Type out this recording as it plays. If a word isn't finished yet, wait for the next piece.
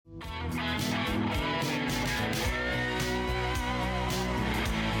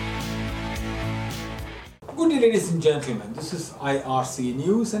day, ladies and gentlemen. This is IRC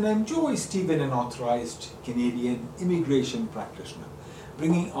News, and I'm Joy Stephen, an authorized Canadian immigration practitioner,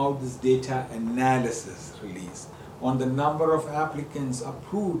 bringing out this data analysis release on the number of applicants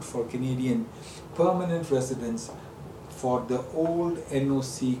approved for Canadian permanent residence for the old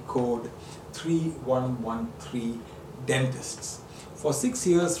NOC code 3113 dentists for 6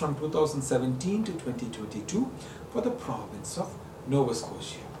 years from 2017 to 2022 for the province of Nova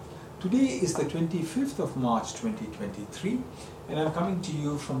Scotia. Today is the 25th of March 2023, and I'm coming to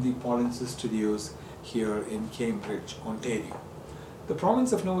you from the Paulin's Studios here in Cambridge, Ontario. The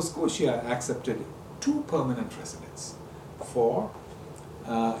province of Nova Scotia accepted 2 permanent residents for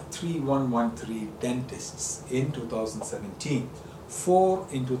 3113 dentists in 2017, 4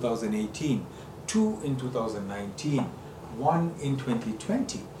 in 2018, 2 in 2019, 1 in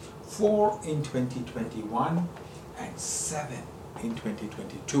 2020, 4 in 2021, and 7 in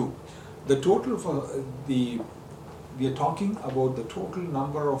 2022. The total for we are talking about the total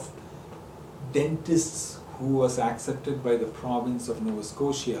number of dentists who was accepted by the province of Nova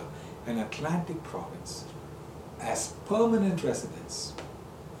Scotia and Atlantic province as permanent residents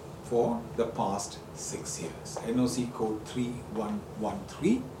for the past 6 years. NOC code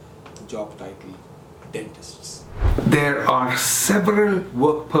 3113, job title dentists. There are several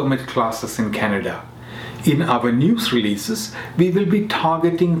work permit classes in Canada. In our news releases, we will be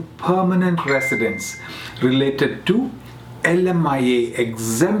targeting permanent residents related to LMIA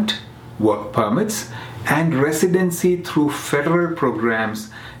exempt work permits and residency through federal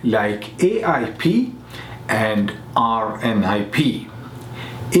programs like AIP and RNIP.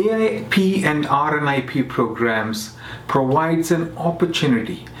 AIP and RNIP programs provides an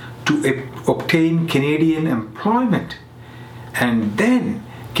opportunity to obtain Canadian employment, and then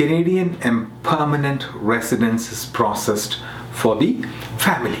Canadian and permanent residence is processed for the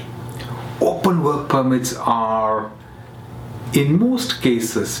family. Open work permits are in most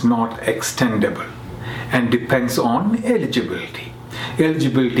cases not extendable and depends on eligibility.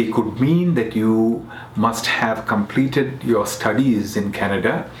 Eligibility could mean that you must have completed your studies in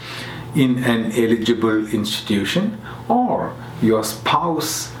Canada in an eligible institution, or your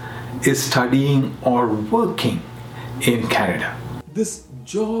spouse is studying or working in Canada. This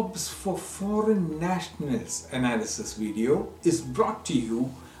Jobs for Foreign Nationals analysis video is brought to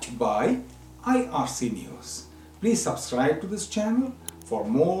you by IRC News. Please subscribe to this channel for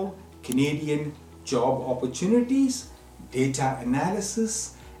more Canadian job opportunities, data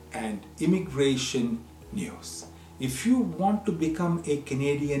analysis, and immigration news. If you want to become a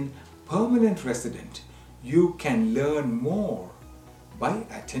Canadian permanent resident, you can learn more by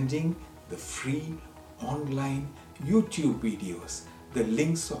attending the free online YouTube videos, the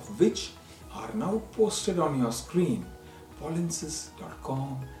links of which are now posted on your screen,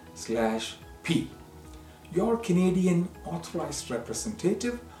 paulinsis.com/p. Your Canadian authorized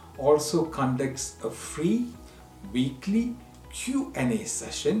representative also conducts a free weekly Q&A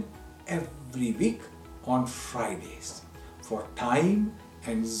session every week on Fridays. For time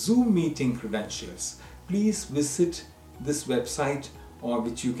and Zoom meeting credentials, please visit this website, or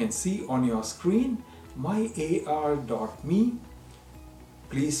which you can see on your screen, myar.me.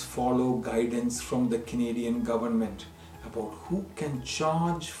 Please follow guidance from the Canadian government about who can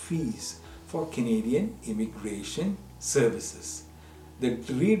charge fees for Canadian immigration services. The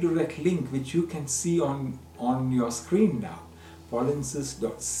redirect link which you can see on your screen now,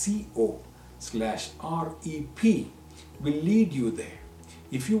 paulinsis.co/rep, will lead you there.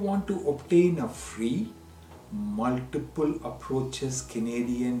 If you want to obtain a free multiple approaches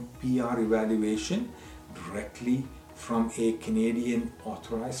Canadian PR evaluation directly from a Canadian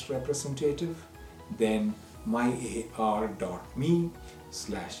authorized representative, then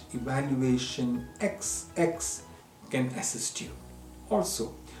myar.me/evaluationxx can assist you.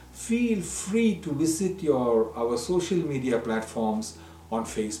 Also, feel free to visit our social media platforms on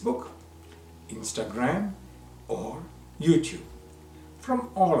Facebook, Instagram, or YouTube. From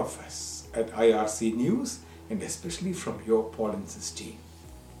all of us at IRC News, and especially from your Paulin's team,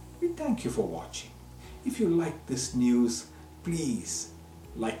 we thank you for watching. If you like this news, please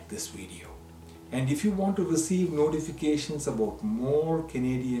like this video. And if you want to receive notifications about more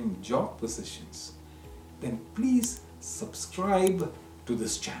Canadian job positions, then please subscribe to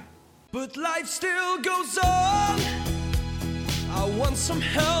this channel. But life still goes on. I want some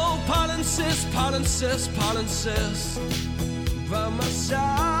help, Paulinsis, Paulinsis, Paulinsis by my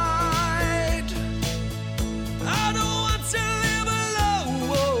side. I don't want to live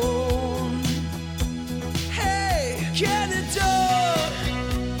alone. Hey, Canada,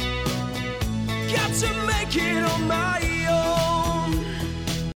 got to make it on my